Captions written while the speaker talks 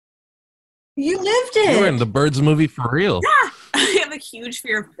You lived You were in it. the Birds movie for real. Yeah, I have a huge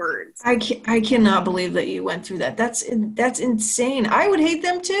fear of birds. I cannot believe that you went through that. That's insane. I would hate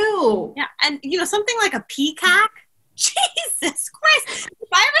them too. Yeah, and something like a peacock. Jesus Christ! If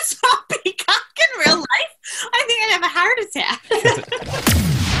I ever saw a peacock in real life, I think I'd have a heart attack.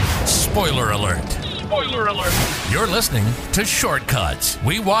 Spoiler alert. Spoiler alert. You're listening to Shortcuts.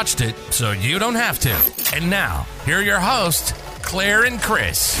 We watched it, so you don't have to. And now, here are your hosts, Claire and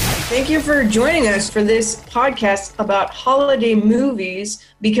Chris. Thank you for joining us for this podcast about holiday movies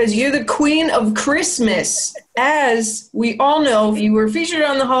because you're the queen of Christmas. As we all know, you were featured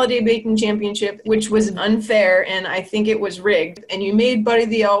on the Holiday Baking Championship, which was unfair, and I think it was rigged, and you made Buddy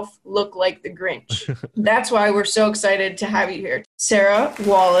the Elf look like the Grinch. That's why we're so excited to have you here. Sarah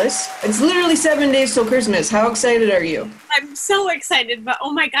Wallace, it's literally 7 days till Christmas. How excited are you? I'm so excited, but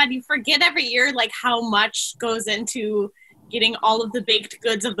oh my God, you forget every year like how much goes into getting all of the baked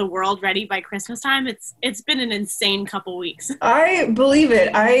goods of the world ready by Christmas time. It's been an insane couple weeks. I believe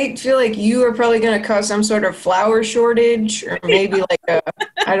it. I feel like you are probably going to cause some sort of flour shortage or maybe like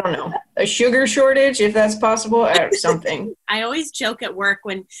I don't know, a sugar shortage, if that's possible, or something. I always joke at work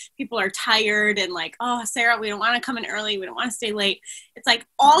when people are tired and like, oh, Sarah, we don't want to come in early. We don't want to stay late. It's like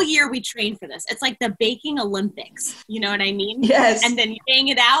all year we train for this. It's like the baking Olympics. You know what I mean? Yes. And then you bang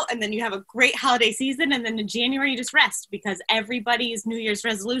it out and then you have a great holiday season. And then in January you just rest because everybody's New Year's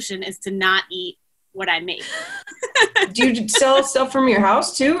resolution is to not eat what I make. Do you sell stuff from your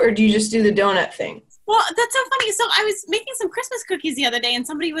house too, or do you just do the donut thing? Well, that's so funny. So I was making some Christmas cookies the other day and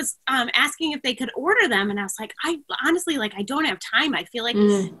somebody was asking if they could order them. And I was like, I honestly, like, I don't have time. I feel like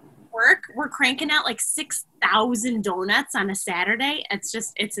work, we're cranking out like 6,000 donuts on a Saturday.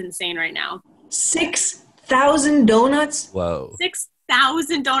 It's insane right now. 6,000 donuts? Whoa.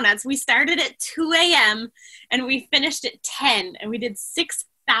 6,000 donuts. We started at 2 a.m. and we finished at 10 and we did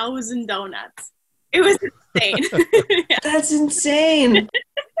 6,000 donuts. It was insane. Yeah. That's insane.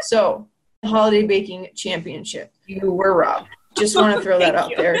 So, Holiday Baking Championship. You were robbed. Just want to throw that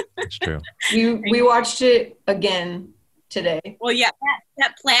out there. That's true. We watched it again today. Well, yeah,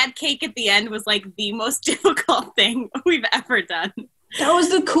 that plaid cake at the end was like the most difficult thing we've ever done. That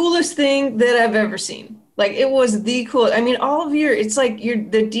was the coolest thing that I've ever seen. Like, it was the coolest. I mean, it's like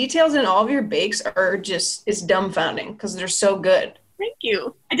the details in all of your bakes are just, it's dumbfounding because they're so good. Thank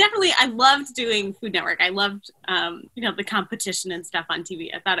you. I loved doing Food Network. I loved, the competition and stuff on TV.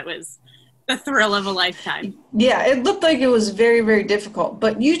 I thought it was the thrill of a lifetime. Yeah, it looked like it was very, very difficult,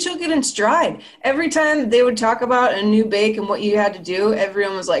 but you took it in stride. Every time they would talk about a new bake and what you had to do,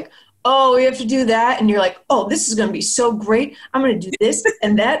 everyone was like, oh, we have to do that. And you're like, oh, this is going to be so great. I'm going to do this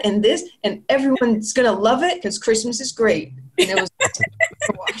and that and this, and everyone's going to love it because Christmas is great. And it was to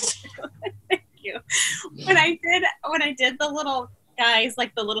watch. Thank you. When I did the little guys,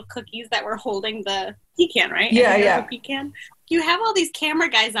 like the little cookies that were holding the pecan, right? Yeah. Pecan. You have all these camera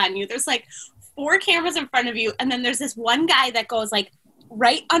guys on you. There's like 4 cameras in front of you, and then there's this one guy that goes like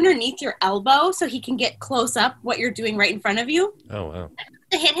right underneath your elbow so he can get close up what you're doing right in front of you. Oh, wow.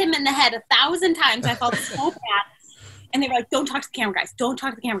 I hit him in the head 1,000 times. I felt so bad. And they were like, don't talk to the camera guys. Don't talk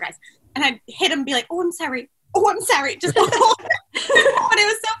to the camera guys. And I hit him and be like, oh, I'm sorry. Just hold it. But it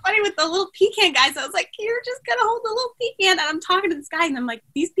was so funny with the little pecan guys. I was like, you're just going to hold the little pecan. And I'm talking to this guy, and I'm like,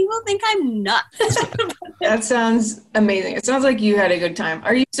 these people think I'm nuts. That sounds amazing. It sounds like you had a good time.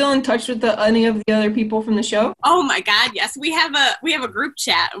 Are you still in touch with any of the other people from the show? Oh, my God, yes. We have a group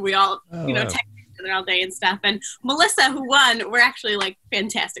chat, and we all, text each other all day and stuff. And Melissa, who won, we're actually, like,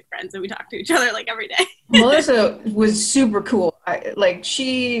 fantastic friends, and we talk to each other, like, every day. Melissa was super cool.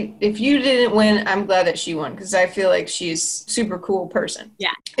 If you didn't win, I'm glad that she won because I feel like she's a super cool person.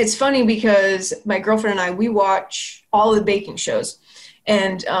 Yeah. It's funny because my girlfriend and I, we watch all the baking shows,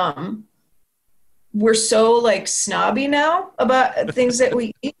 and we're so like snobby now about things that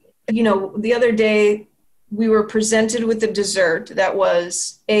we eat. The other day we were presented with a dessert that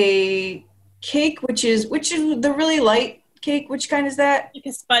was a cake, which is the really light cake. Which kind is that? Like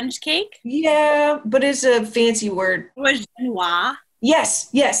a sponge cake? Yeah, but it's a fancy word. It was Genoise.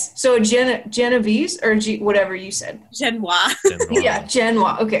 Yes. So Genovese or whatever you said. Genoise. Yeah,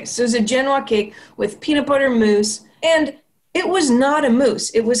 Genoise. Okay, so it's a Genoise cake with peanut butter mousse, and it was not a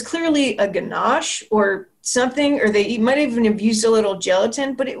mousse. It was clearly a ganache or something, or they might even have used a little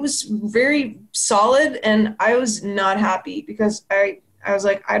gelatin, but it was very solid, and I was not happy because I was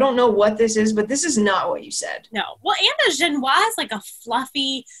like, I don't know what this is, but this is not what you said. No. Well, and a Genoise is like a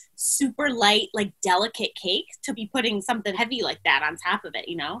fluffy, super light, like delicate cake to be putting something heavy like that on top of it,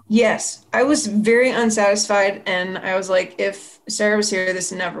 you know? Yes, I was very unsatisfied, and I was like, if Sarah was here,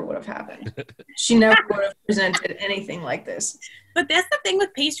 this never would have happened. She never would have presented anything like this. But that's the thing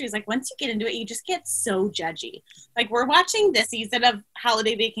with pastries. Like, once you get into it, you just get so judgy. Like, we're watching this season of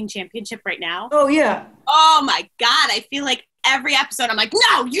Holiday Baking Championship right now. Oh, yeah. Oh, my God. I feel like every episode I'm like,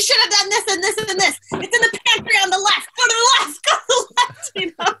 no, you should have done this and this and this. It's in the pantry on the left. Go to the left. Go to the left. You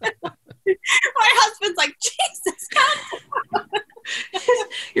know? My husband's like, Jesus, God.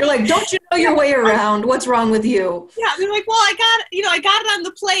 You're like, don't you know your way around? What's wrong with you? Yeah, they're like, well, I got it on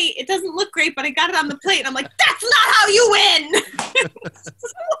the plate. It doesn't look great, but I got it on the plate. And I'm like, that's not how you win.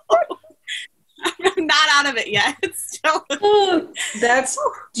 I'm not out of it yet. It's still.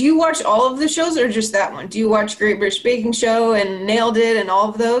 Do you watch all of the shows or just that one? Do you watch Great British Baking Show and Nailed It and all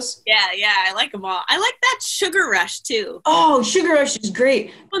of those? Yeah, I like them all. I like that Sugar Rush too. Oh, Sugar Rush is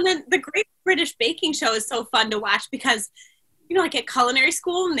great. And then the Great British Baking Show is so fun to watch because, you know, like at culinary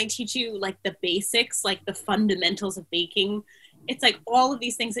school and they teach you like the basics, like the fundamentals of baking. It's like all of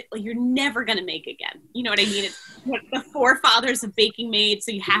these things that like, you're never going to make again. You know what I mean? It's what the forefathers of baking made,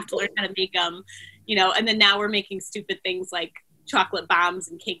 so you have to learn how to make them, you know, and then now we're making stupid things like chocolate bombs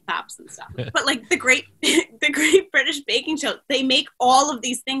and cake pops and stuff. But like the Great British Baking Show, they make all of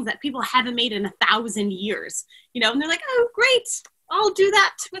these things that people haven't made in 1,000 years, you know, and they're like, oh, great. I'll do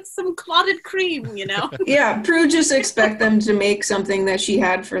that with some clotted cream, you know? Yeah, Prue just expect them to make something that she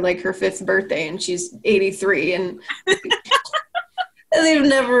had for like her 5th birthday and she's 83 and they've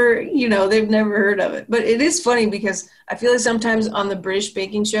never heard of it. But it is funny because I feel like sometimes on the British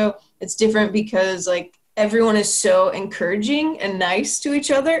Baking Show, it's different because like everyone is so encouraging and nice to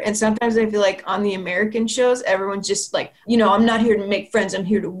each other. And sometimes I feel like on the American shows, everyone's just like, you know, I'm not here to make friends. I'm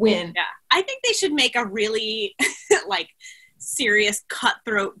here to win. Yeah. I think they should make a really like serious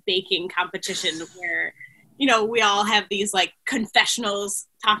cutthroat baking competition where, you know, we all have these like confessionals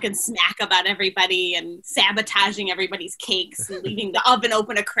talking smack about everybody and sabotaging everybody's cakes and leaving the oven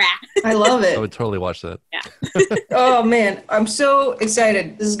open a crack. I love it. I would totally watch that. Yeah. Oh man, I'm so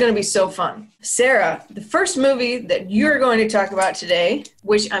excited. This is going to be so fun. Sarah, the first movie that you're going to talk about today,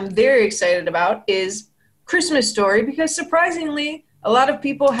 which I'm very excited about, is Christmas Story, because surprisingly, a lot of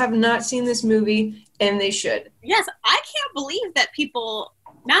people have not seen this movie and they should. Yes, I can't believe that people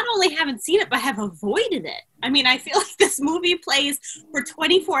not only haven't seen it, but have avoided it. I mean, I feel like this movie plays for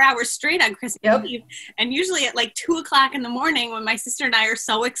 24 hours straight on Christmas Eve. And usually at like 2 o'clock in the morning when my sister and I are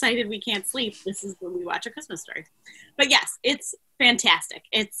so excited we can't sleep, this is when we watch A Christmas Story. But yes, it's fantastic.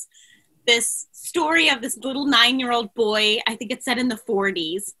 It's this story of this little 9-year-old boy. I think it's set in the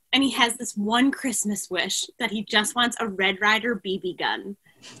 40s. And he has this one Christmas wish that he just wants a Red Ryder BB gun.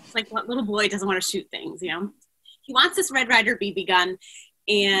 It's like, what little boy doesn't want to shoot things, you know? He wants this Red Ryder BB gun.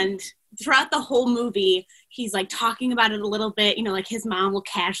 And throughout the whole movie, he's like talking about it a little bit. You know, like his mom will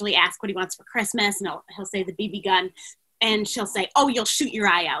casually ask what he wants for Christmas, and he'll say the BB gun, and she'll say, "Oh, you'll shoot your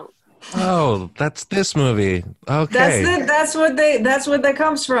eye out." Oh, that's this movie. Okay, that's what that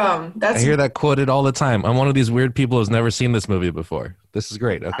comes from. I hear that quoted all the time. I'm one of these weird people who's never seen this movie before. This is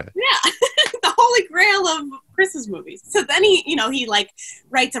great. Okay. Yeah, the holy grail of Christmas movies. So then he like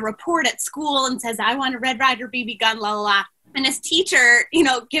writes a report at school and says, "I want a Red Ryder BB gun." La la la. And his teacher, you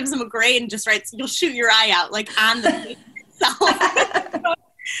know, gives him a grade and just writes, "You'll shoot your eye out," like on the page itself.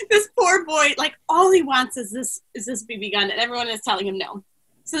 This poor boy, like all he wants is this BB gun, and everyone is telling him no.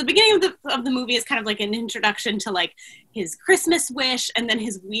 So the beginning of the movie is kind of like an introduction to like his Christmas wish and then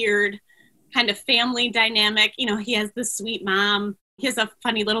his weird kind of family dynamic. You know, he has this sweet mom. He has a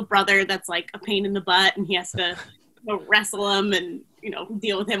funny little brother that's like a pain in the butt, and he has to wrestle him and, you know,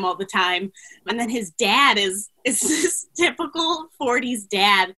 deal with him all the time. And then his dad is this typical 40s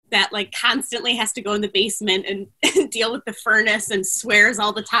dad that like constantly has to go in the basement and deal with the furnace and swears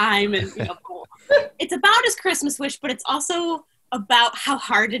all the time. And, you know, it's about his Christmas wish, but it's also about how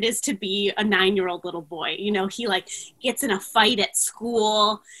hard it is to be a 9-year-old little boy. You know, he like gets in a fight at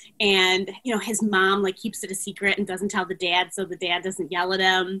school, and, you know, his mom like keeps it a secret and doesn't tell the dad so the dad doesn't yell at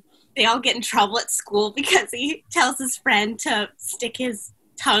him. They all get in trouble at school because he tells his friend to stick his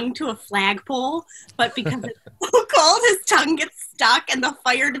tongue to a flagpole, but because it's so cold, his tongue gets stuck and the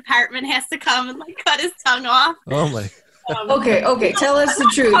fire department has to come and like cut his tongue off. Oh my. Okay, tell us the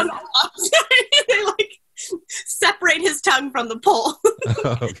truth. They like separate his tongue from the pole.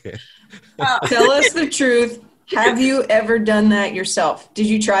 Okay. Tell us the truth. Have you ever done that yourself? Did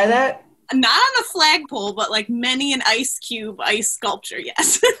you try that? Not on a flagpole, but like many an ice cube ice sculpture,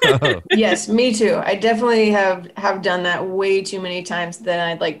 yes. Oh. Yes, me too. I definitely have done that way too many times than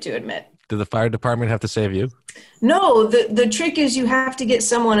I'd like to admit. Did the fire department have to save you? No, the trick is you have to get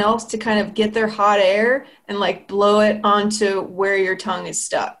someone else to kind of get their hot air and like blow it onto where your tongue is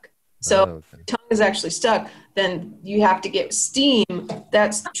stuck. So if your tongue is actually stuck, then you have to get steam.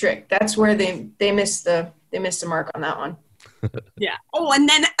 That's the trick. That's where they missed the mark on that one. Yeah. Oh, and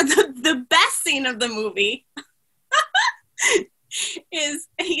then the best scene of the movie is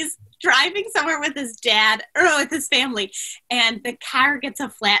he's driving somewhere with his dad or with his family, and the car gets a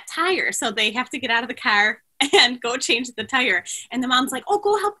flat tire, so they have to get out of the car and go change the tire. And the mom's like, oh,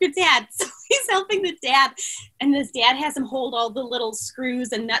 go help your dad. So he's helping the dad, and his dad has him hold all the little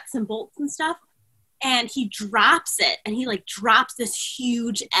screws and nuts and bolts and stuff. And he drops it, and he like drops this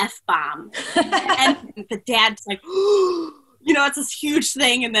huge F-bomb. And the dad's like, you know, it's this huge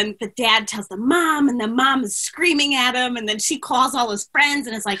thing. And then the dad tells the mom, and the mom is screaming at him. And then she calls all his friends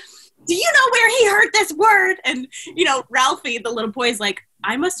and is like, do you know where he heard this word? And, you know, Ralphie, the little boy, is like,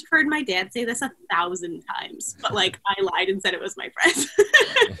 I must have heard my dad say this 1,000 times. But, like, I lied and said it was my friend.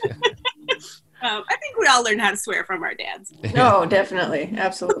 I think we all learn how to swear from our dads. No, definitely.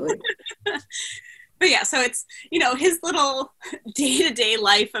 Absolutely. But yeah, so it's, you know, his little day-to-day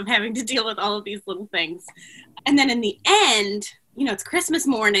life of having to deal with all of these little things. And then in the end, you know, it's Christmas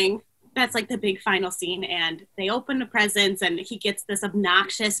morning. That's like the big final scene. And they open the presents, and he gets this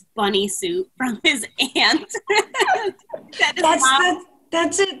obnoxious bunny suit from his aunt.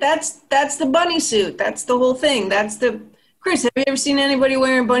 That's it. That's the bunny suit. That's the whole thing. Chris, have you ever seen anybody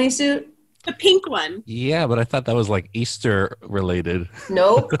wearing a bunny suit? The pink one. Yeah, but I thought that was like Easter related.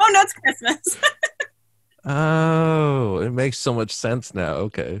 Nope. Oh, no, it's Christmas. Oh, it makes so much sense now.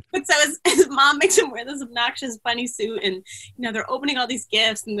 Okay. But so his mom makes him wear this obnoxious bunny suit, and, you know, they're opening all these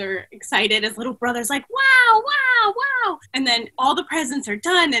gifts, and they're excited. His little brother's like, wow, wow, wow. And then all the presents are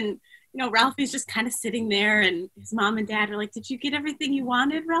done, and, you know, Ralphie's just kind of sitting there, and his mom and dad are like, did you get everything you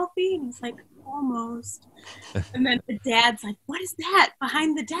wanted, Ralphie? And he's like, almost. And then the dad's like, what is that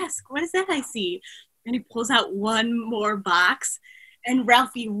behind the desk? What is that I see? And he pulls out one more box, and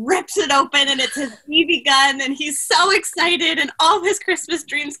Ralphie rips it open, and it's his BB gun, and he's so excited, and all of his Christmas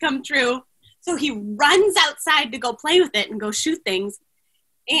dreams come true. So he runs outside to go play with it and go shoot things.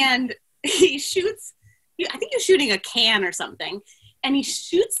 And he shoots, I think he's shooting a can or something, and he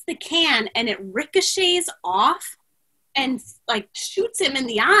shoots the can, and it ricochets off and like shoots him in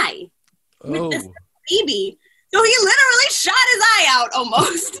the eye with this BB. So he literally shot his eye out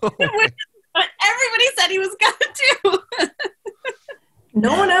almost. What everybody said he was going to do.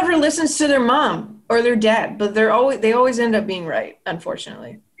 No one ever listens to their mom or their dad, but they always end up being right,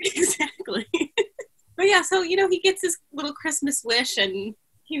 unfortunately. Exactly. But yeah, so, you know, he gets his little Christmas wish, and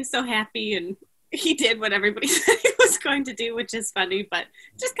he was so happy, and he did what everybody said he was going to do, which is funny, but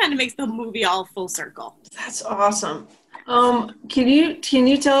just kind of makes the movie all full circle. That's awesome. Can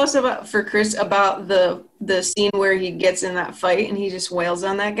you tell us about the scene where he gets in that fight and he just wails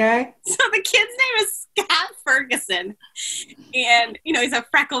on that guy? So the kid's name is Scott Ferguson, and, you know, he's a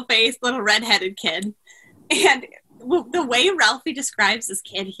freckle-faced little redheaded kid. And the way Ralphie describes this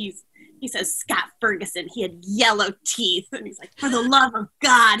kid, he says, Scott Ferguson, he had yellow teeth. And he's like, for the love of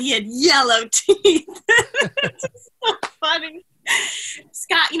God, he had yellow teeth. It's so funny.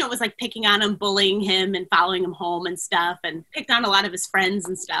 Scott, you know, was like picking on him, bullying him, and following him home and stuff, and picked on a lot of his friends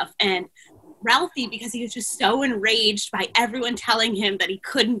and stuff. And Ralphie, because he was just so enraged by everyone telling him that he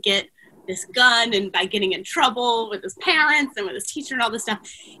couldn't get this gun, and by getting in trouble with his parents and with his teacher and all this stuff,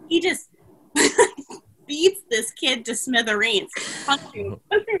 he just beats this kid to smithereens, punching him.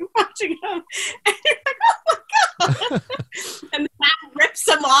 And you're like, oh my God. And that rips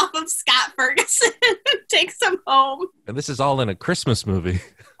him off of Scott Ferguson and takes him home. And this is all in a Christmas movie.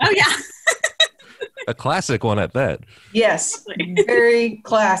 Oh, yeah. A classic one at that. Yes, very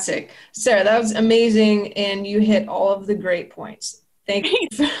classic. Sarah, that was amazing, and you hit all of the great points.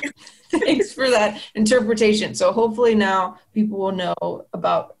 Thanks for that interpretation. So hopefully now people will know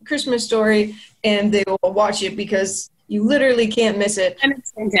about Christmas Story, and they will watch it because you literally can't miss it. And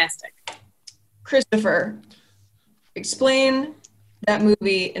it's fantastic. Christopher, explain that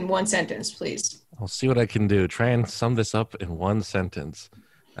movie in one sentence, please. I'll see what I can do. Try and sum this up in one sentence.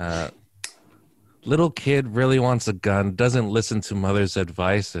 Little kid really wants a gun, doesn't listen to mother's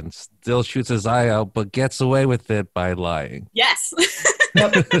advice, and still shoots his eye out, but gets away with it by lying. Yes.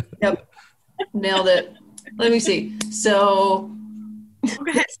 Yep. Nailed it. Let me see. So,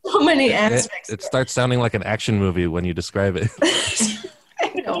 so many aspects. It starts sounding like an action movie when you describe it.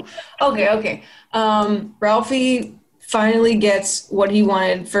 I know. Okay. Ralphie finally gets what he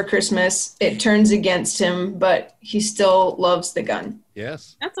wanted for Christmas. It turns against him, but he still loves the gun.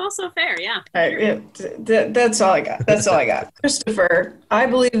 Yes. That's also fair, yeah. That's all I got. That's all I got. Christopher, I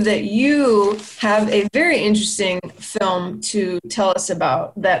believe that you have a very interesting film to tell us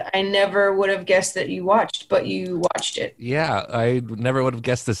about that I never would have guessed that you watched, but you watched it. Yeah, I never would have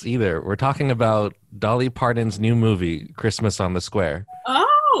guessed this either. We're talking about Dolly Parton's new movie, Christmas on the Square.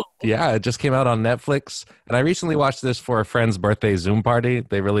 Oh! Yeah, it just came out on Netflix. And I recently watched this for a friend's birthday Zoom party.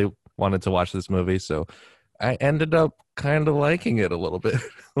 They really wanted to watch this movie, so I ended up kind of liking it a little bit.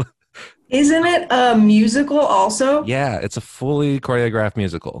 Isn't it a musical also? Yeah, it's a fully choreographed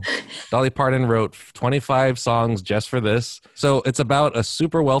musical. Dolly Parton wrote 25 songs just for this. So it's about a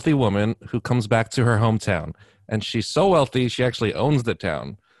super wealthy woman who comes back to her hometown. And she's so wealthy, she actually owns the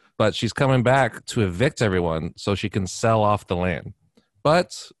town. But she's coming back to evict everyone so she can sell off the land.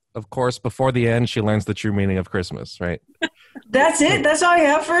 But, of course, before the end, she learns the true meaning of Christmas, right? That's it? That's all you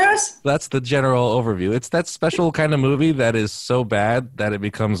have for us? That's the general overview. It's that special kind of movie that is so bad that it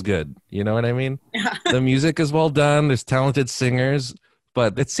becomes good. You know what I mean? The music is well done. There's talented singers.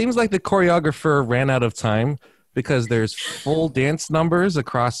 But it seems like the choreographer ran out of time because there's full dance numbers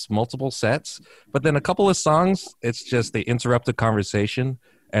across multiple sets. But then a couple of songs, it's just they interrupt the conversation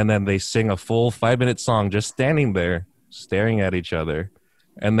and then they sing a full 5-minute song just standing there, staring at each other.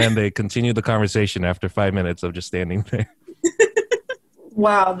 And then they continue the conversation after 5 minutes of just standing there.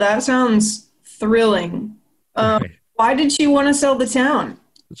 Wow, that sounds thrilling. Right. Why did she want to sell the town?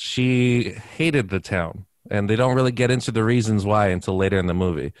 She hated the town, and they don't really get into the reasons why until later in the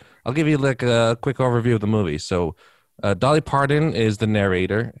movie. I'll give you like a quick overview of the movie. So Dolly Parton is the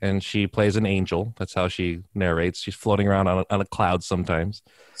narrator, and she plays an angel. That's how she narrates. She's floating around on a cloud sometimes.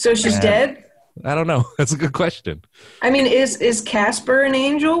 So she's dead? I don't know. That's a good question. I mean, is Casper an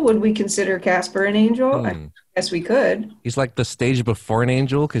angel? Would we consider Casper an angel? I guess we could. He's like the stage before an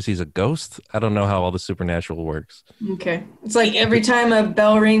angel because he's a ghost. I don't know how all the supernatural works. Okay. It's like every time a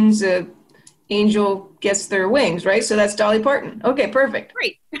bell rings, a angel gets their wings, right? So that's Dolly Parton. Okay, perfect.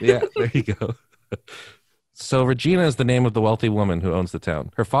 Great. Yeah, there you go. So Regina is the name of the wealthy woman who owns the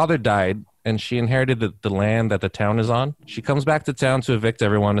town. Her father died, and she inherited the land that the town is on. She comes back to town to evict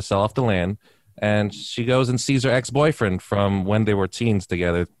everyone to sell off the land, and she goes and sees her ex-boyfriend from when they were teens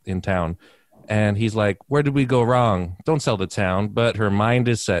together in town. And he's like, where did we go wrong? Don't sell the town. But her mind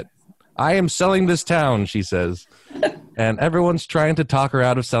is set. I am selling this town, she says. And everyone's trying to talk her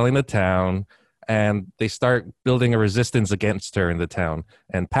out of selling the town. And they start building a resistance against her in the town.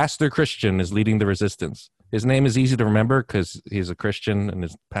 And Pastor Christian is leading the resistance. His name is easy to remember because he's a Christian and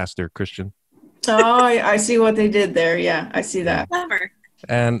is Pastor Christian. Oh, I see what they did there. Yeah, I see that. Clever.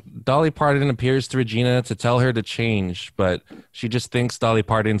 And Dolly Parton appears to Regina to tell her to change, but she just thinks Dolly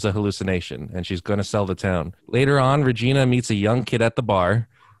Parton's a hallucination and she's going to sell the town. Later on, Regina meets a young kid at the bar.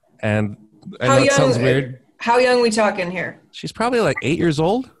 And I know it sounds weird. How young are we talking here? She's probably like 8 years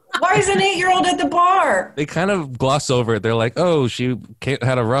old. Why is an 8-year-old at the bar? They kind of gloss over it. They're like, oh, she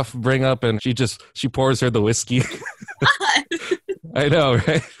had a rough bring up and she pours her the whiskey. I know,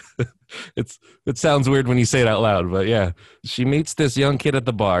 right? It sounds weird when you say it out loud, but yeah. She meets this young kid at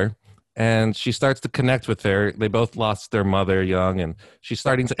the bar and she starts to connect with her. They both lost their mother young and she's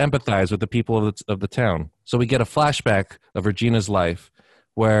starting to empathize with the people of the town. So we get a flashback of Regina's life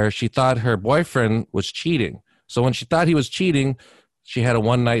where she thought her boyfriend was cheating. So when she thought he was cheating, she had a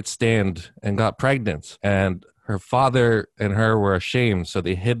one-night stand and got pregnant. And her father and her were ashamed, so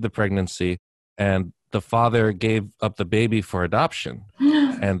they hid the pregnancy. And the father gave up the baby for adoption.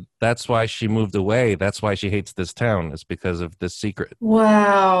 And that's why she moved away. That's why she hates this town, is because of this secret.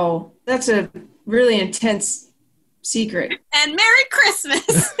 Wow. That's a really intense secret. And Merry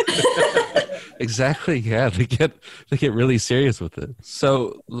Christmas. Exactly. Yeah, they get really serious with it.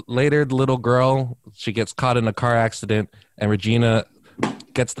 So later, the little girl, she gets caught in a car accident, and Regina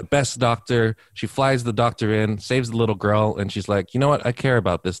gets the best doctor. She flies the doctor in, saves the little girl, and she's like, you know what? I care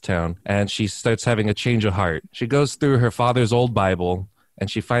about this town. And she starts having a change of heart. She goes through her father's old Bible, and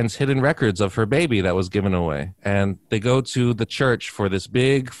she finds hidden records of her baby that was given away. And they go to the church for this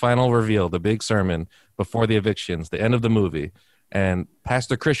big final reveal, the big sermon before the evictions, the end of the movie. And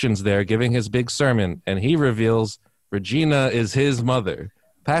Pastor Christian's there giving his big sermon, and he reveals Regina is his mother.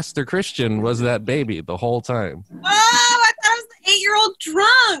 Pastor Christian was that baby the whole time. Oh, I thought it was the 8-year-old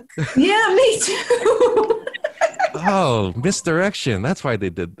drunk. Yeah, me too. Oh, misdirection. That's why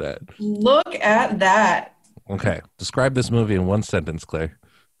they did that. Look at that. Okay. Describe this movie in one sentence, Claire.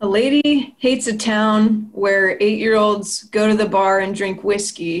 A lady hates a town where 8-year-olds go to the bar and drink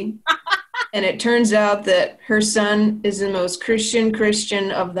whiskey. And it turns out that her son is the most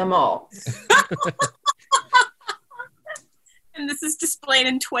Christian of them all. And this is displayed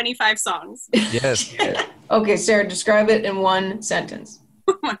in 25 songs. Yes. Okay, Sarah, describe it in one sentence.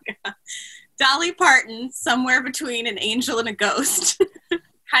 Oh my God. Dolly Parton, somewhere between an angel and a ghost,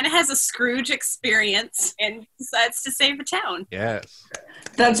 kind of has a Scrooge experience and decides to save a town. Yes.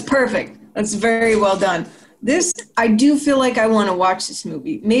 That's perfect. That's very well done. I do feel like I want to watch this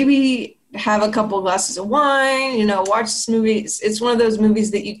movie. Maybe have a couple glasses of wine, watch this movie. It's one of those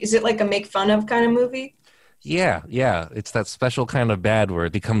movies that is it like a make fun of kind of movie? Yeah. It's that special kind of bad where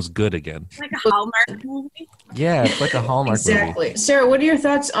it becomes good again. Like a Hallmark movie? Yeah, it's like a Hallmark Exactly. movie. Sarah, what are your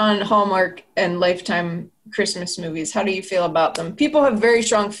thoughts on Hallmark and Lifetime Christmas movies? How do you feel about them? People have very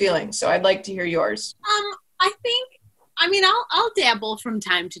strong feelings, so I'd like to hear yours. I'll dabble from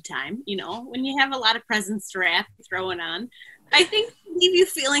time to time, when you have a lot of presents to wrap, throwing on. I think leave you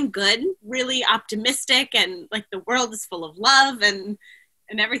feeling good, really optimistic, and like the world is full of love and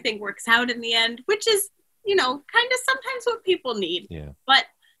everything works out in the end, which is, kind of sometimes what people need. Yeah. But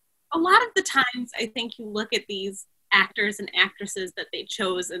a lot of the times I think you look at these actors and actresses that they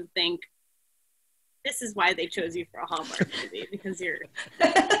chose and think, this is why they chose you for a Hallmark movie, because you're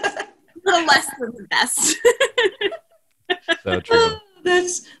a little less than the best. So true.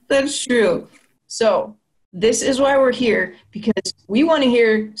 That's true. So this is why we're here, because we want to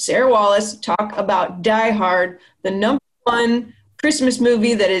hear Sarah Wallace talk about Die Hard, the number one Christmas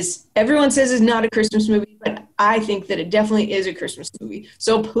movie that everyone says is not a Christmas movie, but I think that it definitely is a Christmas movie.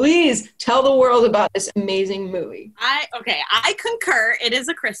 So please tell the world about this amazing movie. I concur. It is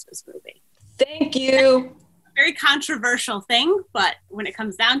a Christmas movie. Thank you. Very controversial thing, but when it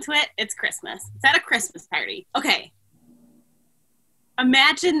comes down to it, it's Christmas. It's at a Christmas party. Okay.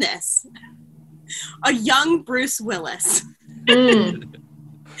 Imagine this. A young Bruce Willis.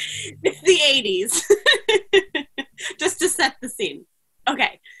 It's the 80s. Just to set the scene.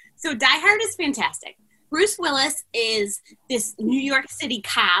 Okay, so Die Hard is fantastic. Bruce Willis is this New York City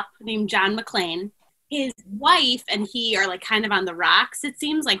cop named John McClane. His wife and he are like kind of on the rocks, it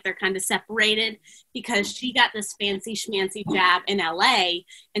seems like they're kind of separated because she got this fancy schmancy job in LA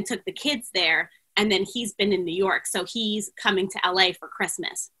and took the kids there, and then he's been in New York, so he's coming to LA for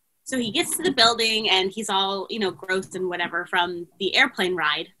Christmas. So he gets to the building and he's all, gross and whatever from the airplane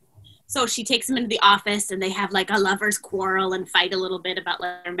ride. So she takes him into the office and they have like a lover's quarrel and fight a little bit about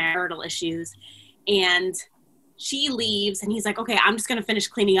like their marital issues. And she leaves and he's like, okay, I'm just going to finish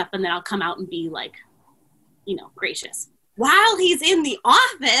cleaning up and then I'll come out and be like, gracious. While he's in the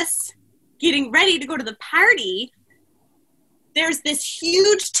office getting ready to go to the party, there's this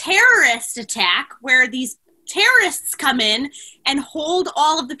huge terrorist attack where these terrorists come in and hold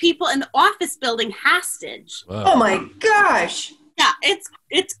all of the people in the office building hostage. Wow. Oh my gosh. Yeah,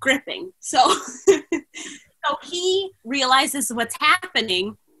 it's gripping. So he realizes what's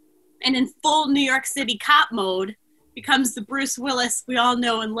happening and in full New York City cop mode becomes the Bruce Willis we all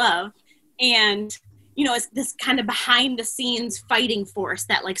know and love. And, it's this kind of behind the scenes fighting force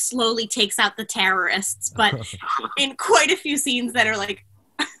that like slowly takes out the terrorists, but in quite a few scenes that are like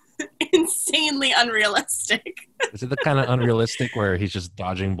insanely unrealistic. Is it the kind of unrealistic where he's just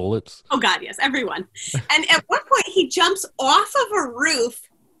dodging bullets? Oh God, yes, everyone. And at one point he jumps off of a roof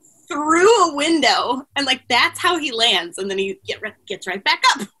through a window and like that's how he lands, and then he gets right back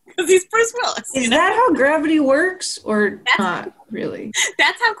up because he's Bruce Willis. Is that how gravity works or not really?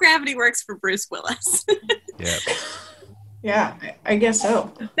 That's how gravity works for Bruce Willis. Yeah. Yeah, I guess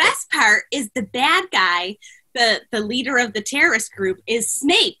so. The best part is the bad guy, the leader of the terrorist group, is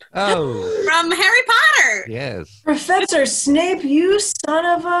Snape. Oh. From Harry Potter. Yes. Professor Snape, you son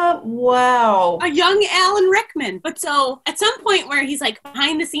of a... Wow. A young Alan Rickman. But so at some point where he's like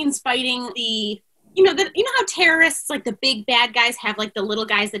behind the scenes fighting the... You know how terrorists, like the big bad guys, have like the little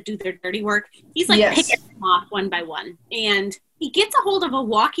guys that do their dirty work? He's like picking them off one by one. And he gets a hold of a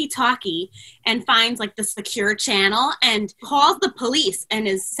walkie-talkie and finds like the secure channel and calls the police and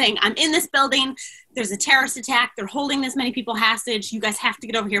is saying, I'm in this building. There's a terrorist attack. They're holding this many people hostage. You guys have to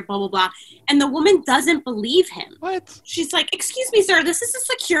get over here, blah, blah, blah. And the woman doesn't believe him. What? She's like, excuse me, sir, this is a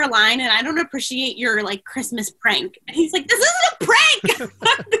secure line and I don't appreciate your like Christmas prank. And he's like, this isn't a prank.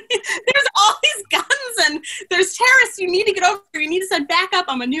 There's all these guns and there's terrorists. You need to get over here. You need to send backup.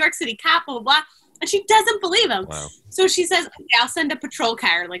 I'm a New York City cop, blah, blah, blah. And she doesn't believe him. Wow. So she says, okay, I'll send a patrol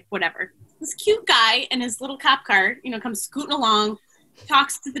car, like whatever. This cute guy in his little cop car, comes scooting along,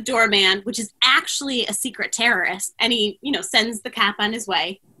 talks to the doorman, which is actually a secret terrorist. And he, sends the cop on his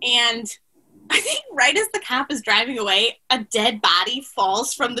way. And I think right as the cop is driving away, a dead body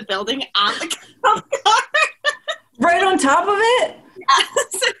falls from the building on the cop car. Right on top of it?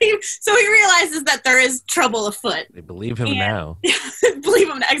 So he realizes that there is trouble afoot. They believe him now. Believe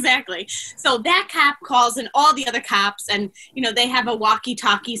him, exactly. So that cop calls in all the other cops, and they have a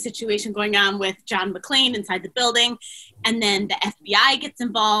walkie-talkie situation going on with John McClane inside the building, and then the FBI gets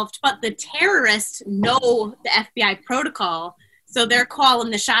involved. But the terrorists know the FBI protocol, so they're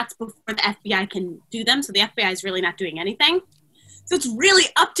calling the shots before the FBI can do them. So the FBI is really not doing anything. So it's really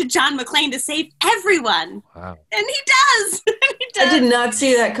up to John McClane to save everyone. Wow. And he does. I did not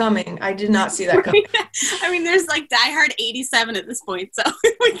see that coming. I mean, there's like Die Hard 87 at this point, so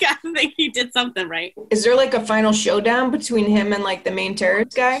we gotta think he did something right. Is there like a final showdown between him and like the main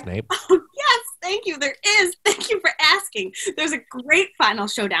terrorist guy? Snape. Oh, yes, thank you. There is. Thank you for asking. There's a great final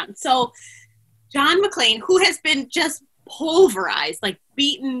showdown. So John McClane, who has been just pulverized, like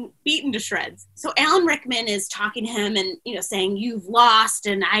beaten to shreds. So Alan Rickman is talking to him and, saying, you've lost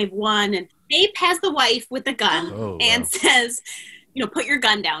and I've won. And Snape has the wife with the gun and says, put your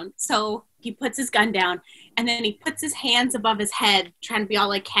gun down. So he puts his gun down and then he puts his hands above his head, trying to be all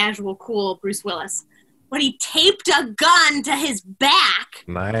like casual, cool Bruce Willis. But he taped a gun to his back.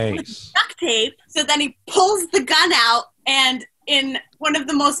 Nice. With duct tape. So then he pulls the gun out and in one of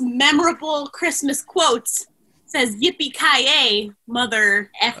the most memorable Christmas quotes, says, yippee-ki-yay, mother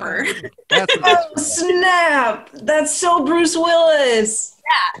effer. Oh, snap. That's so Bruce Willis.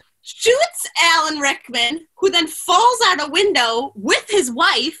 Yeah. Shoots Alan Rickman, who then falls out a window with his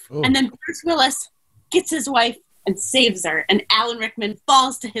wife, and then Bruce Willis gets his wife and saves her, and Alan Rickman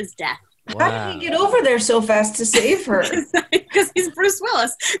falls to his death. Wow. How did he get over there so fast to save her? Because he's Bruce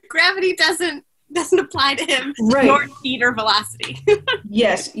Willis. Gravity doesn't apply to him, right. Nor speed or velocity.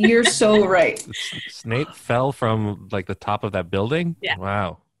 Yes, you're so right. Snape fell from like the top of that building? Yeah.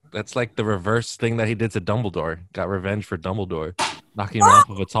 Wow. That's like the reverse thing that he did to Dumbledore. Got revenge for Dumbledore. Knocking him off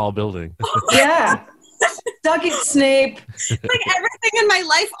of a tall building. Yeah. Suck it, Snape. Like everything in my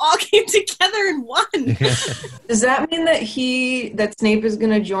life all came together in one. Yeah. Does that mean that Snape is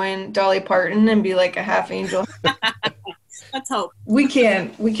going to join Dolly Parton and be like a half angel? Let's hope. We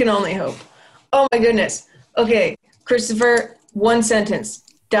can only hope. Oh my goodness. Okay, Christopher, one sentence.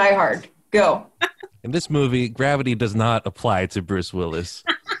 Die Hard. Go. In this movie, gravity does not apply to Bruce Willis.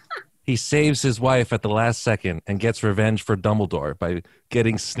 He saves his wife at the last second and gets revenge for Dumbledore by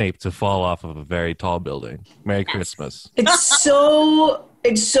getting Snape to fall off of a very tall building. Merry Christmas. It's so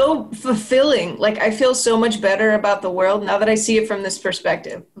fulfilling. Like, I feel so much better about the world now that I see it from this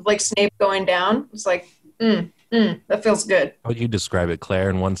perspective. Like Snape going down. It's like, that feels good. How would you describe it, Claire,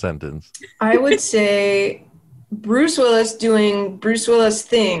 in one sentence? I would say Bruce Willis doing Bruce Willis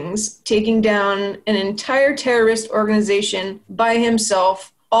things, taking down an entire terrorist organization by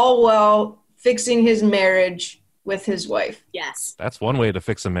himself, all while fixing his marriage with his wife. Yes. That's one way to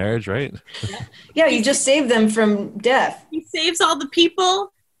fix a marriage, right? Yeah, you just save them from death. He saves all the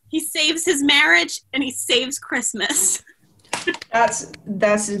people, he saves his marriage, and he saves Christmas. That's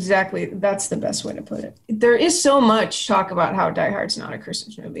the best way to put it. There is so much talk about how Die Hard's not a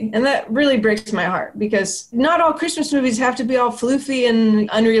Christmas movie. And that really breaks my heart because not all Christmas movies have to be all floofy and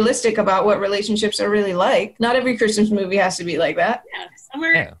unrealistic about what relationships are really like. Not every Christmas movie has to be like that. Yeah,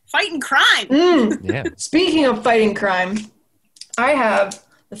 somewhere fighting crime. Yeah. Speaking of fighting crime, I have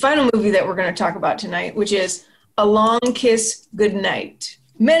the final movie that we're going to talk about tonight, which is A Long Kiss Goodnight.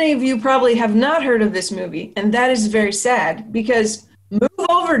 Many of you probably have not heard of this movie, and that is very sad because move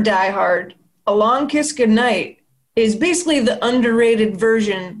over, Die Hard. A Long Kiss Goodnight is basically the underrated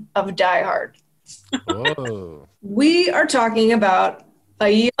version of Die Hard. Whoa. We are talking about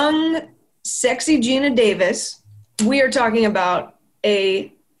a young, sexy Gina Davis. We are talking about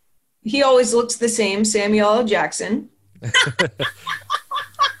he always looks the same, Samuel L. Jackson.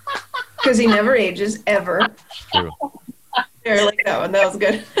 Because he never ages, ever. True. There, like that one. That was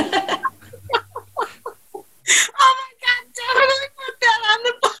good. Oh my God, definitely put that on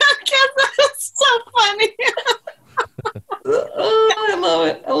the podcast. That's so funny.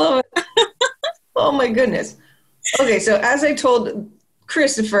 Oh, I love it. Oh my goodness. Okay, so as I told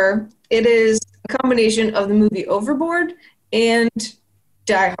Christopher, it is a combination of the movie Overboard and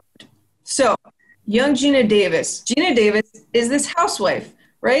Die Hard. So, young Gina Davis. Gina Davis is this housewife,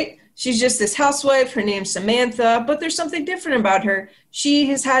 right? She's just this housewife. Her name's Samantha, but there's something different about her. She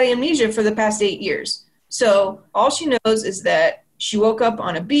has had amnesia for the past 8 years. So all she knows is that she woke up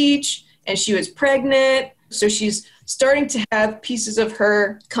on a beach and she was pregnant. So she's starting to have pieces of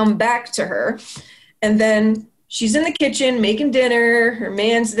her come back to her. And then she's in the kitchen making dinner. Her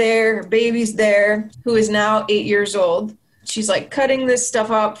man's there. Her baby's there, who is now 8 years old. She's like cutting this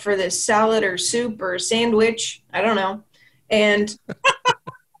stuff up for this salad or soup or sandwich. I don't know. And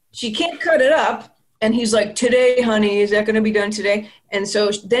she can't cut it up And he's like, today, honey, is that going to be done today? And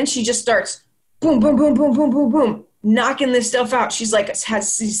so then she just starts boom, boom, boom, boom, boom, boom, boom, knocking this stuff out. She's like,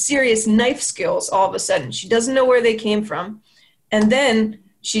 has these serious knife skills all of a sudden. She doesn't know where they came from. And then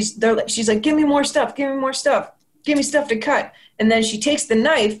she's like, give me more stuff, give me more stuff, give me stuff to cut. And then she takes the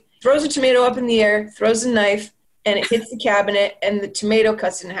knife, throws a tomato up in the air, throws the knife, and it hits the cabinet, and the tomato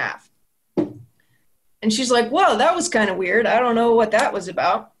cuts in half. And she's like, whoa, that was kind of weird. I don't know what that was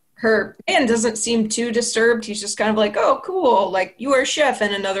about. Her man doesn't seem too disturbed. He's just kind of like, oh, cool. Like, you are a chef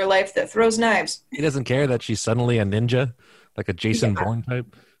in another life that throws knives. He doesn't care that she's suddenly a ninja, like a Jason Bourne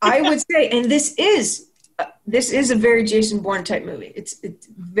type. I would say, and this is a very Jason Bourne type movie. It's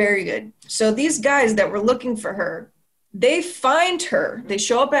very good. So these guys that were looking for her, they find her. They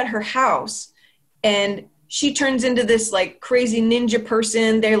show up at her house, and she turns into this like crazy ninja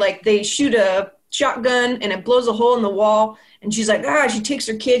person. They shoot a shotgun and it blows a hole in the wall. And she's like, she takes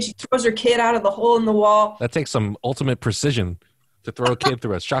her kid. She throws her kid out of the hole in the wall. That takes some ultimate precision to throw a kid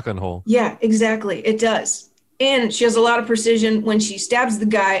through a shotgun hole. Yeah, exactly. It does. And she has a lot of precision when she stabs the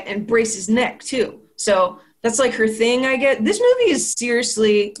guy and breaks his neck too. So that's like her thing, I get. This movie is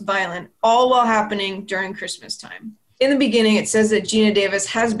seriously violent, all while happening during Christmas time. In the beginning, it says that Geena Davis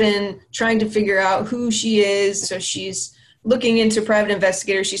has been trying to figure out who she is. So she's looking into private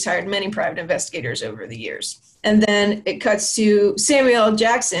investigators. She's hired many private investigators over the years. And then it cuts to Samuel L.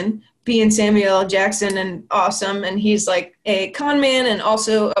 Jackson being Samuel L. Jackson and awesome. And he's like a con man and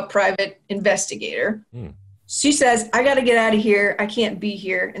also a private investigator. She says, I got to get out of here. I can't be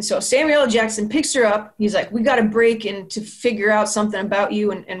here. And so Samuel L. Jackson picks her up. He's like, we got to break in to figure out something about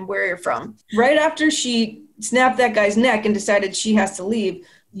you and where you're from. Right after she snapped that guy's neck and decided she has to leave,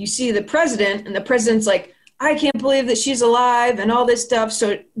 you see the president, and the president's like, I can't believe that she's alive and all this stuff.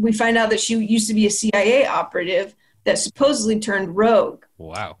 So we find out that she used to be a CIA operative that supposedly turned rogue.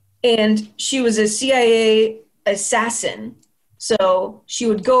 Wow. And she was a CIA assassin. So she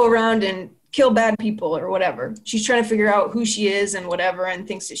would go around and kill bad people or whatever. She's trying to figure out who she is and whatever, and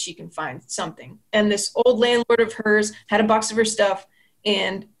thinks that she can find something. And this old landlord of hers had a box of her stuff,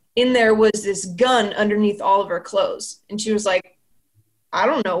 and in there was this gun underneath all of her clothes. And she was like, I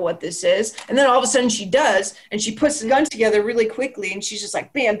don't know what this is. And then all of a sudden she does, and she puts the gun together really quickly, and she's just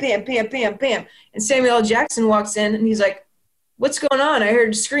like, bam, bam, bam, bam, bam. And Samuel L. Jackson walks in, and he's like, what's going on? I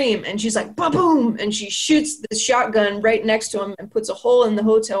heard a scream. And she's like, boom, and she shoots the shotgun right next to him and puts a hole in the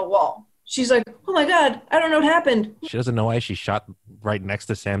hotel wall. She's like, oh my God, I don't know what happened. She doesn't know why she shot right next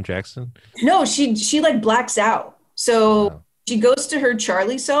to Sam Jackson? No, she like blacks out. So she goes to her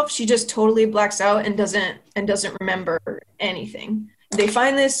Charlie self. She just totally blacks out and doesn't remember anything. They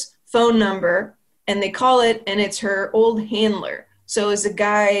find this phone number and they call it, and it's her old handler. So it's a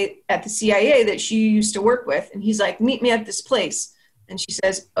guy at the CIA that she used to work with. And he's like, meet me at this place. And she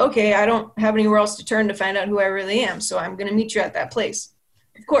says, okay, I don't have anywhere else to turn to find out who I really am. So I'm going to meet you at that place.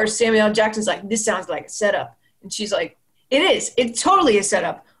 Of course, Samuel L. Jackson's like, this sounds like a setup. And she's like, it is. It's totally a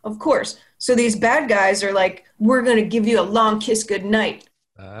setup. Of course. So these bad guys are like, we're going to give you a long kiss goodnight.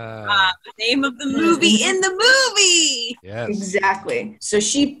 The name of the movie in the movie. Yes. Exactly. So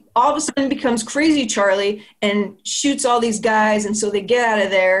she all of a sudden becomes Crazy Charlie and shoots all these guys. And so they get out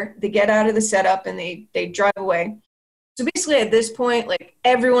of there. They get out of the setup and they drive away. So basically at this point, like,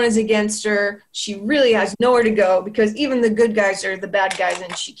 everyone is against her. She really has nowhere to go because even the good guys are the bad guys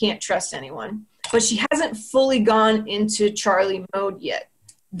and she can't trust anyone. But she hasn't fully gone into Charlie mode yet.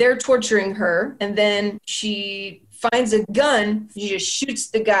 They're torturing her, and then she finds a gun. She just shoots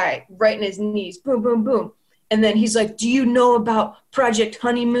the guy right in his knees. Boom, boom, boom. And then he's like, do you know about Project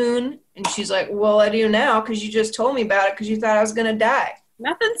Honeymoon? And she's like, well, I do now because you just told me about it because you thought I was going to die.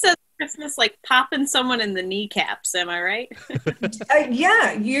 Nothing says Christmas like popping someone in the kneecaps, am I right?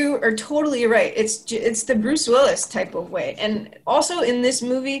 Yeah, you are totally right. It's the Bruce Willis type of way. And also in this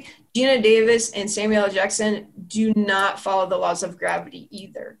movie, Geena Davis and Samuel L. Jackson do not follow the laws of gravity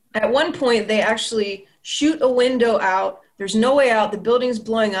either. At one point, they actually shoot a window out. There's no way out. The building's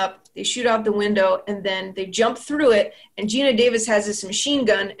blowing up. They shoot out the window, and then they jump through it. And Geena Davis has this machine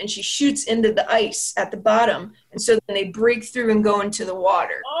gun, and she shoots into the ice at the bottom. And so then they break through and go into the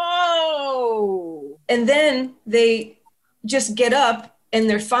water. Oh! And then they just get up, and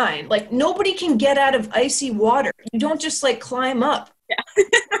they're fine. Like, nobody can get out of icy water. You don't just, like, climb up. Yeah.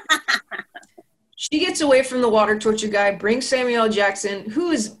 She gets away from the water torture guy, brings Samuel L. Jackson, who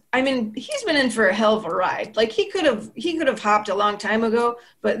is, I mean, he's been in for a hell of a ride. Like, he could have hopped a long time ago,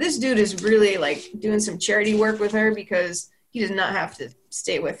 but this dude is really, like, doing some charity work with her because he does not have to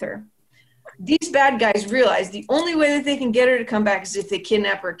stay with her. These bad guys realize the only way that they can get her to come back is if they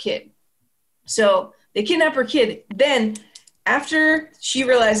kidnap her kid. So they kidnap her kid. Then, after she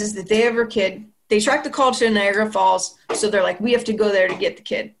realizes that they have her kid, they track the call to Niagara Falls. So they're like, we have to go there to get the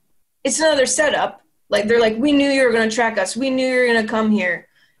kid. It's another setup. Like, they're like, we knew you were going to track us. We knew you were going to come here.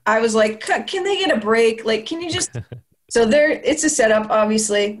 I was like, can they get a break? Like, can you just... So it's a setup,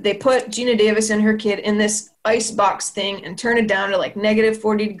 obviously. They put Gina Davis and her kid in this ice box thing and turn it down to like negative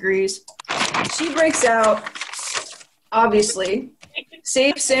 40 degrees. She breaks out, obviously,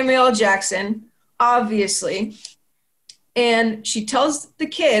 saves Samuel L. Jackson, obviously, and she tells the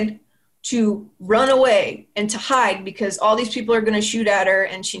kid to run away and to hide because all these people are going to shoot at her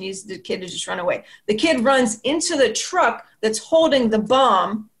and she needs the kid to just run away. The kid runs into the truck that's holding the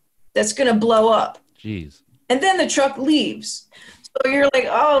bomb that's going to blow up. Jeez. And then the truck leaves. So you're like,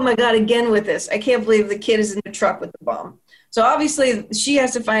 oh my God, again with this. I can't believe the kid is in the truck with the bomb. So obviously she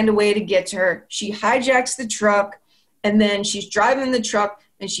has to find a way to get to her. She hijacks the truck and then she's driving the truck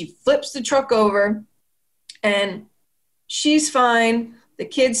and she flips the truck over and she's fine. The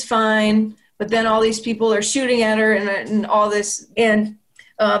kid's fine. But then all these people are shooting at her and all this. And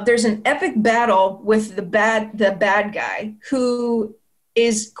there's an epic battle with the bad guy who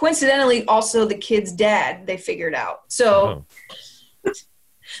is coincidentally also the kid's dad, they figured out. So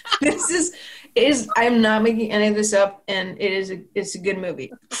this is I'm not making any of this up, and it's a good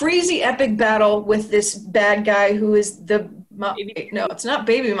movie. Crazy epic battle with this bad guy who is the no, it's not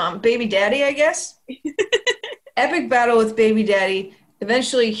baby mom, baby daddy, I guess. Epic battle with baby daddy.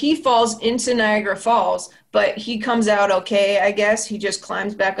 Eventually he falls into Niagara Falls, but he comes out okay, I guess. He just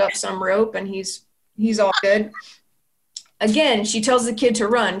climbs back up some rope and he's all good. Again, she tells the kid to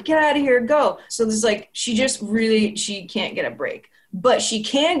run, get out of here, go. So there's like, she can't get a break. But she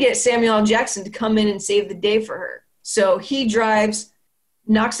can get Samuel L. Jackson to come in and save the day for her. So he drives,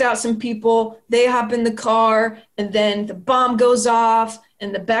 knocks out some people, they hop in the car, and then the bomb goes off,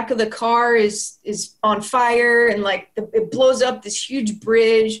 and the back of the car is on fire, and like it blows up this huge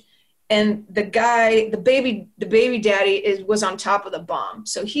bridge, and the guy, the baby daddy was on top of the bomb.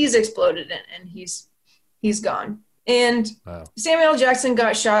 So he's exploded and he's gone. And wow. Samuel L. Jackson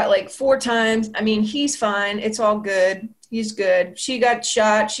got shot like 4 times. I mean, he's fine. It's all good. He's good. She got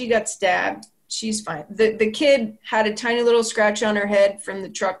shot. She got stabbed. She's fine. The kid had a tiny little scratch on her head from the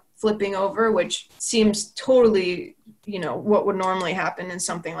truck flipping over, which seems totally, what would normally happen in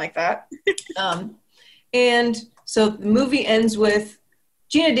something like that. And so the movie ends with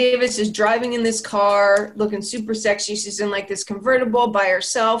Gina Davis is driving in this car, looking super sexy. She's in like this convertible by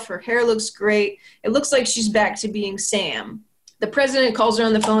herself. Her hair looks great. It looks like she's back to being Sam. The president calls her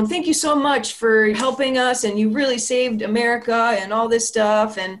on the phone. Thank you so much for helping us, and you really saved America and all this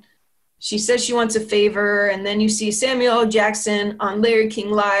stuff. And she says she wants a favor. And then you see Samuel L. Jackson on Larry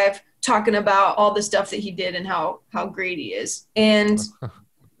King Live talking about all the stuff that he did and how great he is. And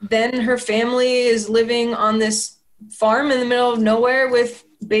then her family is living on this farm in the middle of nowhere with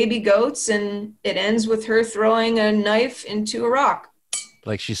baby goats, and it ends with her throwing a knife into a rock.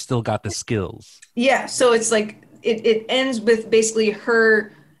 Like she's still got the skills. Yeah, so it's like it ends with basically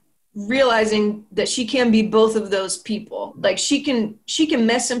her realizing that she can be both of those people. Like she can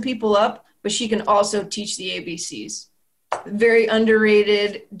mess some people up, but she can also teach the ABCs. Very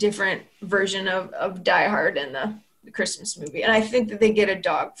underrated, different version of Die Hard and the Christmas movie. And I think that they get a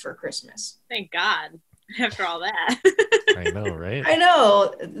dog for Christmas. Thank God. After all that. I know, right? I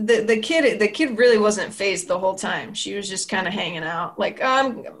know. The kid really wasn't phased the whole time. She was just kind of hanging out. Like,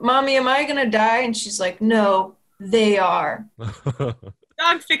 Mommy, am I going to die? And she's like, no, they are.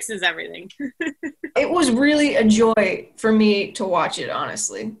 Dog fixes everything. It was really a joy for me to watch it,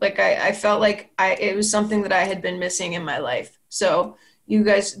 honestly. Like, I felt like it was something that I had been missing in my life. So you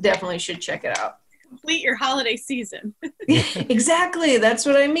guys definitely should check it out. Complete your holiday season. Exactly. That's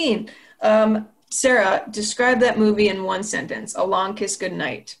what I mean. Sarah, describe that movie in one sentence. A Long Kiss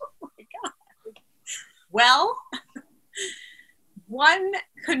Goodnight. Oh my God. Well, one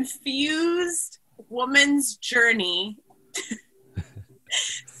confused woman's journey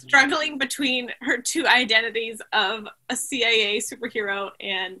struggling between her 2 identities of a CIA superhero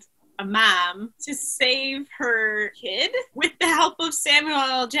and a mom to save her kid with the help of Samuel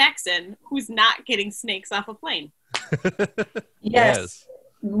L. Jackson, who's not getting snakes off a plane. Yes.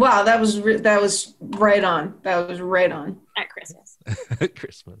 Wow, that was right on. That was right on. At Christmas.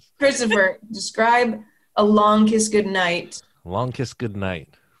 Christmas. Christopher, describe A Long Kiss Goodnight. Long Kiss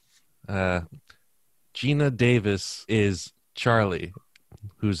Goodnight. Gina Davis is Charlie,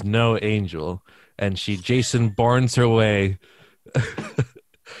 who's no angel, and she Jason Bournes her way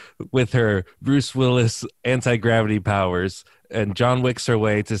with her Bruce Willis anti-gravity powers, and John Wicks her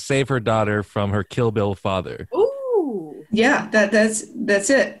way to save her daughter from her Kill Bill father. Ooh. Yeah, that's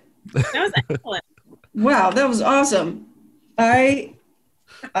it. That was excellent. Wow, that was awesome. I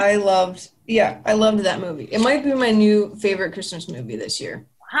I loved that movie. It might be my new favorite Christmas movie this year.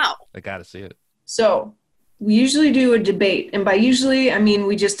 Wow. I gotta see it. So we usually do a debate. And by usually, I mean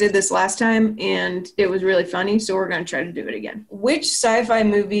we just did this last time and it was really funny. So we're going to try to do it again. Which sci-fi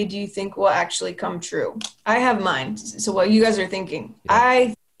movie do you think will actually come true? I have mine. So what you guys are thinking. Yeah.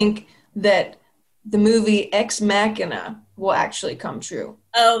 I think that the movie Ex Machina will actually come true.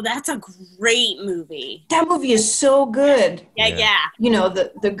 Oh, that's a great movie. That movie is so good. Yeah. You know,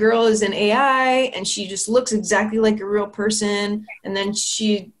 the girl is an AI and she just looks exactly like a real person. And then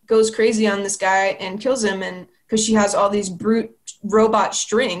she goes crazy on this guy and kills him, and because she has all these brute robot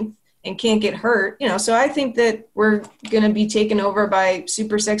strength and can't get hurt. You know, so I think that we're going to be taken over by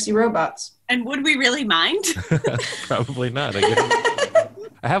super sexy robots. And would we really mind? Probably not, I guess.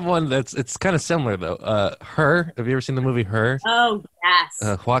 I have one it's kind of similar though. Her. Have you ever seen the movie Her? Oh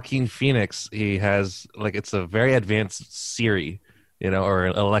yes. Joaquin Phoenix. He has it's a very advanced Siri, or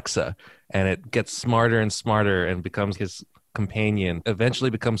an Alexa, and it gets smarter and smarter and becomes his companion. Eventually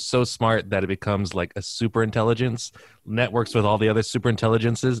becomes so smart that it becomes like a super intelligence, networks with all the other super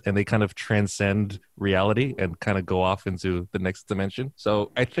intelligences, and they kind of transcend reality and kind of go off into the next dimension.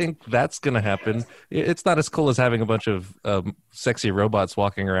 So I think that's going to happen. It's not as cool as having a bunch of sexy robots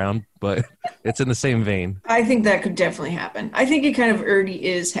walking around, but it's in the same vein. I think that could definitely happen. I think it kind of already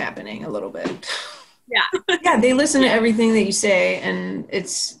is happening a little bit. Yeah. Yeah, they listen to everything that you say, and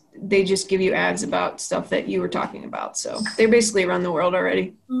they just give you ads about stuff that you were talking about. So they basically run the world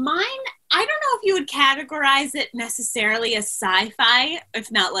already. Mine, I don't know if you would categorize it necessarily as sci-fi,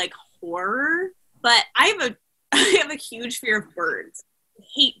 if not like horror, but I have a huge fear of birds. I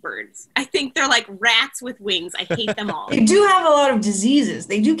hate birds. I think they're like rats with wings. I hate them all. They do have a lot of diseases.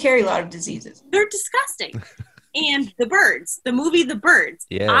 They do carry a lot of diseases. They're disgusting. And the birds, the movie The Birds,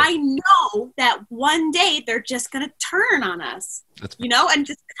 yeah. I know that one day they're just going to turn on us, and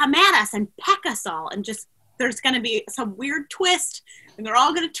just come at us and peck us all. And just there's going to be some weird twist and they're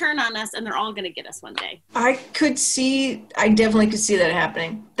all going to turn on us and they're all going to get us one day. I definitely could see that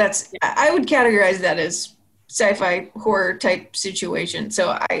happening. I would categorize that as sci-fi horror type situation.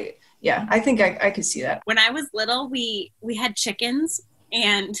 So I think I could see that. When I was little, we had chickens,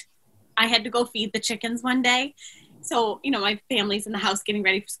 and I had to go feed the chickens one day. So, my family's in the house getting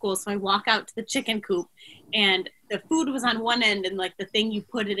ready for school. So I walk out to the chicken coop, and the food was on one end and like the thing you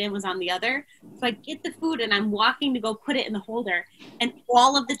put it in was on the other. So I get the food and I'm walking to go put it in the holder, and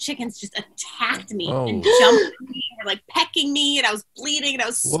all of the chickens just attacked me and jumped at me and were like pecking me, and I was bleeding and I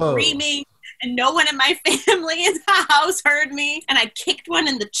was screaming. And no one in my family in the house heard me. And I kicked one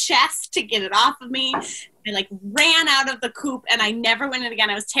in the chest to get it off of me. I ran out of the coop, and I never went in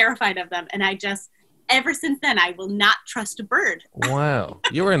again. I was terrified of them. And ever since then, I will not trust a bird. Wow.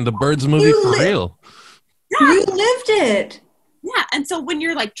 You were in the Birds movie for real. Yeah. You lived it. Yeah. And so when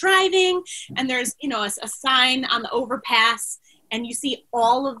you're driving and there's, a sign on the overpass, and you see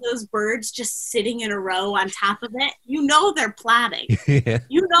all of those birds just sitting in a row on top of it, they're plotting. Yeah.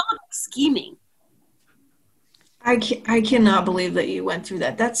 They're scheming. I cannot believe that you went through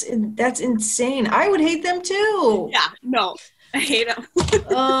that. That's insane. I would hate them too. Yeah, no, I hate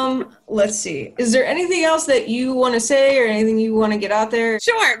them. Let's see. Is there anything else that you want to say or anything you want to get out there?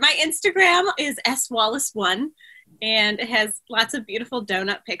 Sure. My Instagram is swallace1. And it has lots of beautiful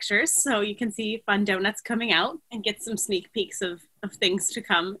donut pictures, so you can see fun donuts coming out and get some sneak peeks of things to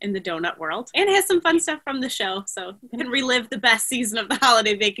come in the donut world. And it has some fun stuff from the show, so you can relive the best season of the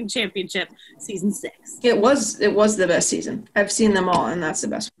Holiday Baking Championship, season 6. It was the best season. I've seen them all, and that's the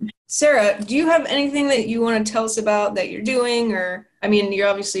best one. Sarah, do you have anything that you want to tell us about that you're doing? Or, you're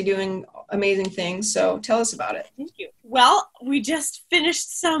obviously doing amazing things, so tell us about it. Thank you. Well, we just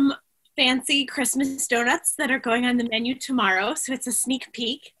finished some fancy Christmas donuts that are going on the menu tomorrow. So it's a sneak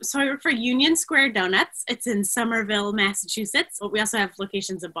peek. So I work for Union Square Donuts. It's in Somerville, Massachusetts. But we also have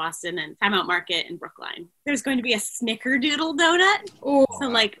locations in Boston and Time Out Market in Brookline. There's going to be a Snickerdoodle donut. Ooh. So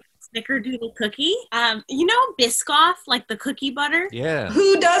Snickerdoodle cookie. Biscoff, the cookie butter? Yeah.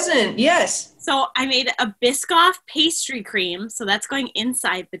 Who doesn't? Yes. So I made a Biscoff pastry cream. So that's going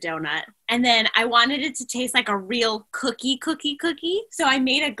inside the donut. And then I wanted it to taste like a real cookie. So I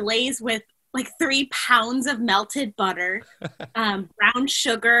made a glaze with 3 pounds of melted butter, brown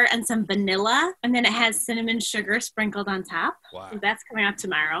sugar, and some vanilla. And then it has cinnamon sugar sprinkled on top. Wow. So that's coming out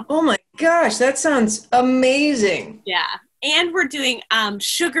tomorrow. Oh my gosh, that sounds amazing. Yeah. And we're doing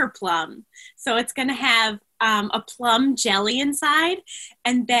sugar plum. So it's going to have a plum jelly inside,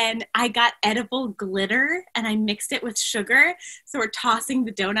 and then I got edible glitter and I mixed it with sugar. So we're tossing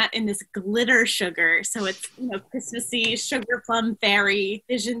the donut in this glitter sugar. So it's, Christmassy sugar plum fairy,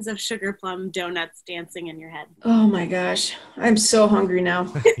 visions of sugar plum donuts dancing in your head. Oh my gosh. I'm so hungry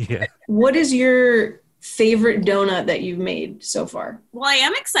now. Yeah. What is your favorite donut that you've made so far? Well, I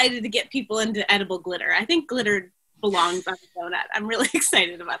am excited to get people into edible glitter. I think glitter belongs on a donut. I'm really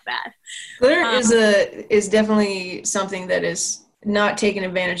excited about that. Glitter is definitely something that is not taken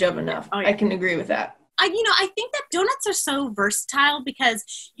advantage of enough. Oh, yeah. I can agree with that. I think that donuts are so versatile because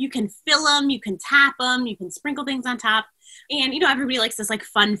you can fill them, you can tap them, you can sprinkle things on top. And, everybody likes this like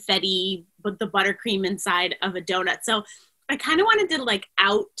funfetti with the buttercream inside of a donut. So I kind of wanted to like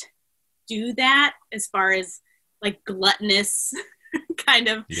outdo that as far as like gluttonous kind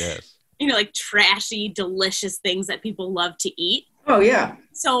of, yes. Like trashy, delicious things that people love to eat. Oh, yeah.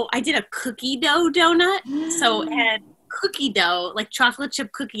 So I did a cookie dough donut. So it had cookie dough, like chocolate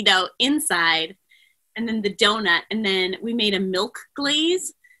chip cookie dough inside, and then the donut. And then we made a milk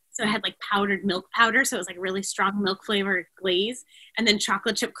glaze. So it had like powdered milk powder. So it was like really strong milk flavored glaze. And then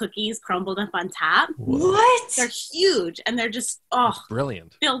chocolate chip cookies crumbled up on top. What? They're huge. And they're just,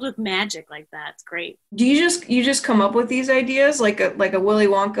 brilliant. Filled with magic like that. It's great. Do you just come up with these ideas like a Willy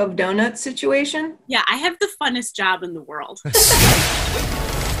Wonka of donuts situation? Yeah, I have the funnest job in the world.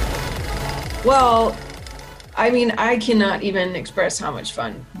 Well, I mean, I cannot even express how much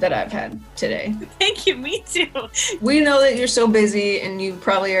fun that I've had today. Thank you, me too. We know that you're so busy and you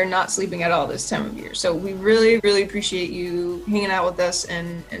probably are not sleeping at all this time of year. So we really, really appreciate you hanging out with us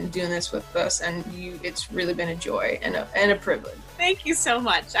and doing this with us. And it's really been a joy and a privilege. Thank you so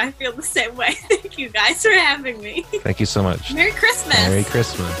much. I feel the same way. Thank you guys for having me. Thank you so much. Merry Christmas. Merry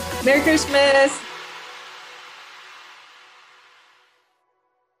Christmas. Merry Christmas.